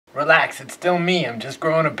Relax, it's still me. I'm just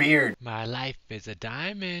growing a beard. My life is a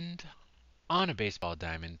diamond. On a baseball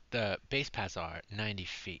diamond, the base paths are 90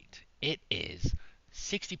 feet. It is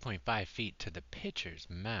 60.5 feet to the pitcher's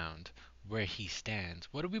mound where he stands.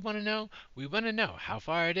 What do we want to know? We want to know how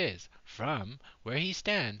far it is from where he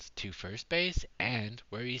stands to first base and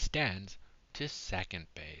where he stands to second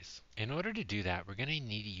base. In order to do that, we're going to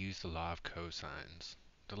need to use the law of cosines.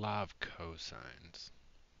 The law of cosines.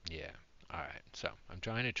 Yeah. Alright, so I'm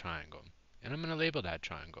drawing a triangle. And I'm going to label that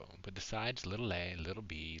triangle with the sides little a, little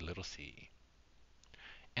b, little c.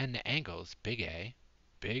 And the angles big A,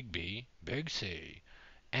 big B, big C.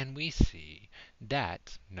 And we see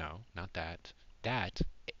that, no, not that, that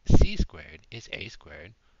c squared is a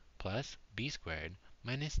squared plus b squared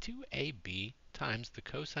minus 2ab times the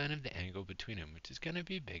cosine of the angle between them, which is going to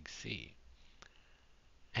be big C.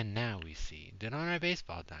 And now we see that on our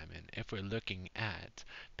baseball diamond, if we're looking at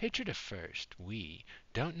pitcher to first, we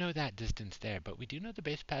don't know that distance there, but we do know the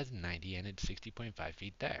base path is 90 and it's 60.5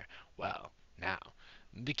 feet there. Well, now,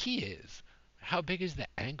 the key is, how big is the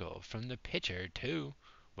angle from the pitcher to,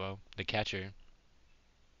 well, the catcher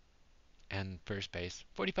and first base?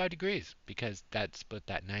 45 degrees, because that split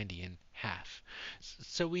that 90 in half.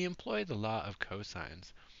 So we employ the law of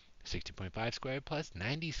cosines. 60.5 squared plus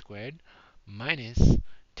 90 squared minus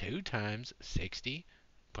 2 times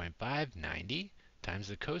 60.5, 90 times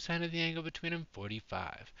the cosine of the angle between them,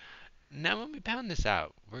 45. Now when we pound this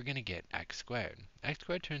out, we're going to get x squared. X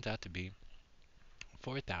squared turns out to be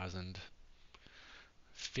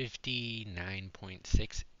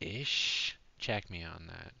 4,059.6-ish. Check me on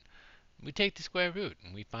that. We take the square root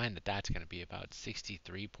and we find that that's going to be about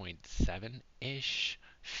 63.7-ish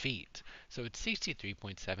feet. So it's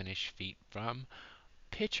 63.7-ish feet from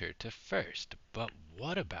pitcher to first. But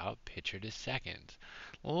what about pitcher to second?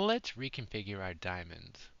 Let's reconfigure our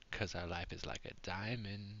diamonds, because our life is like a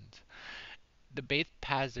diamond. The base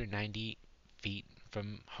paths are 90 feet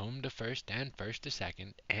from home to first and first to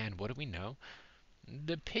second. And what do we know?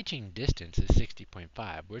 The pitching distance is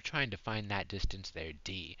 60.5. We're trying to find that distance there,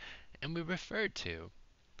 D. And we refer to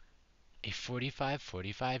a 45,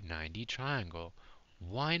 45, 90 triangle.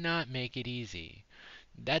 Why not make it easy?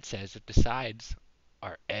 That says if the sides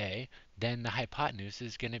are a, then the hypotenuse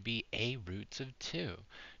is going to be a roots of 2.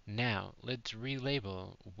 Now, let's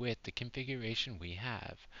relabel with the configuration we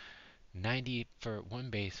have. 90 for one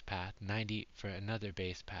base path, 90 for another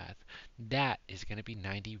base path. That is going to be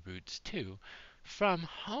 90 roots 2 from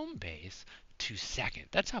home base to second.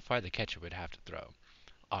 That's how far the catcher would have to throw.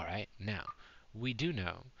 Alright, now, we do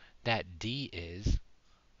know that D is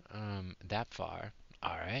that far.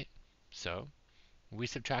 Alright, so we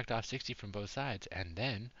subtract off 60 from both sides, and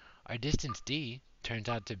then our distance D turns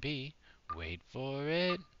out to be, wait for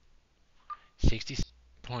it,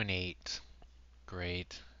 66.8.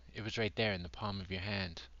 Great. It was right there in the palm of your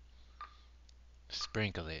hand.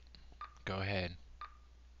 Sprinkle it. Go ahead.